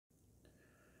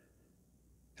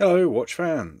Hello watch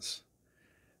fans,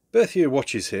 Berthier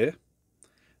Watches here.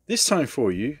 This time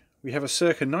for you we have a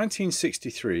circa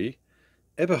 1963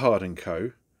 Eberhard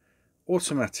Co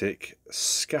automatic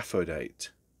Scafodat.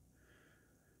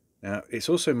 Now it's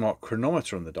also marked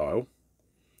chronometer on the dial,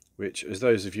 which, as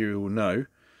those of you will know,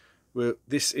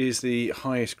 this is the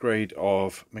highest grade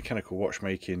of mechanical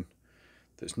watchmaking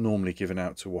that's normally given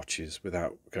out to watches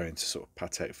without going to sort of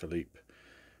Patek Philippe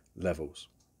levels.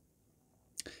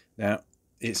 Now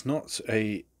it's not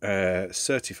a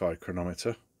certified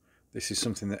chronometer. This is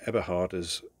something that Eberhard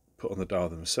has put on the dial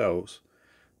themselves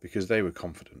because they were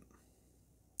confident.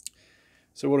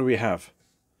 So what do we have?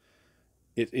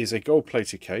 It is a gold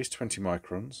plated case, 20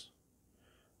 microns,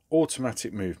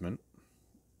 automatic movement,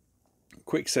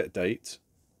 quick set date,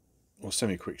 or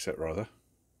semi-quick set rather,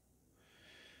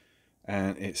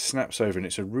 and it snaps over, and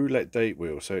it's a roulette date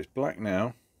wheel, so it's black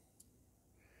now,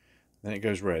 then it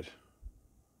goes red,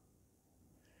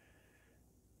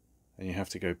 and you have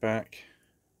to go back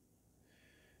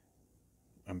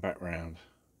and back round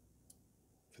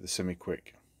for the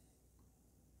semi-quick.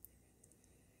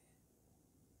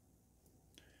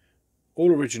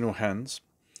 All original hands.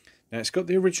 Now it's got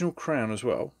the original crown as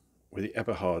well with the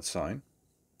Eberhard sign,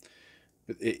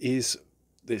 but it's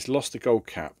lost the gold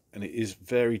cap and it is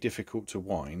very difficult to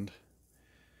wind.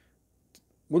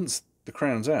 Once the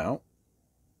crown's out,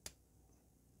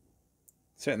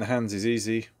 setting the hands is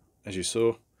easy, as you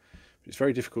saw, but it's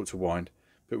very difficult to wind.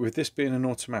 But with this being an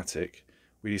automatic,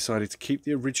 we decided to keep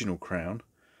the original crown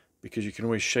because you can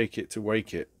always shake it to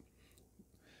wake it.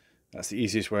 That's the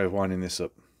easiest way of winding this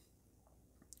up.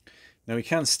 Now we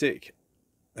can stick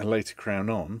a later crown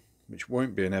on, which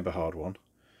won't be an Eberhard one,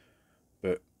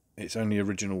 but it's only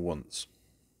original once.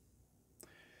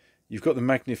 You've got the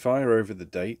magnifier over the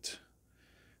date.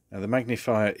 Now the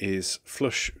magnifier is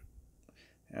flush,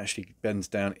 it actually bends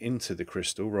down into the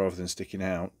crystal rather than sticking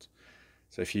out.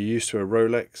 So if you're used to a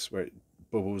Rolex where it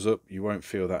bubbles up, you won't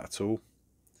feel that at all.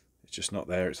 It's just not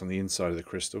there, it's on the inside of the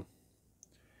crystal.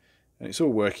 And it's all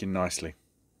working nicely.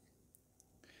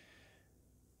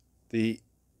 The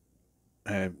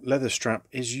leather strap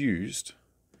is used,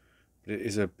 but it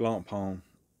is a Blancpain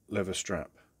leather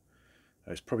strap.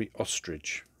 It's probably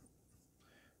ostrich.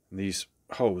 And these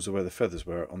holes are where the feathers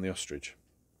were on the ostrich.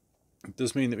 It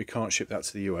does mean that we can't ship that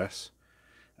to the US.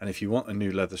 And if you want a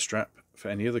new leather strap for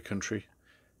any other country,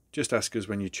 just ask us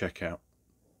when you check out.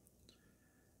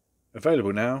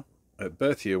 Available now at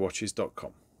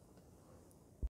berthierwatches.com.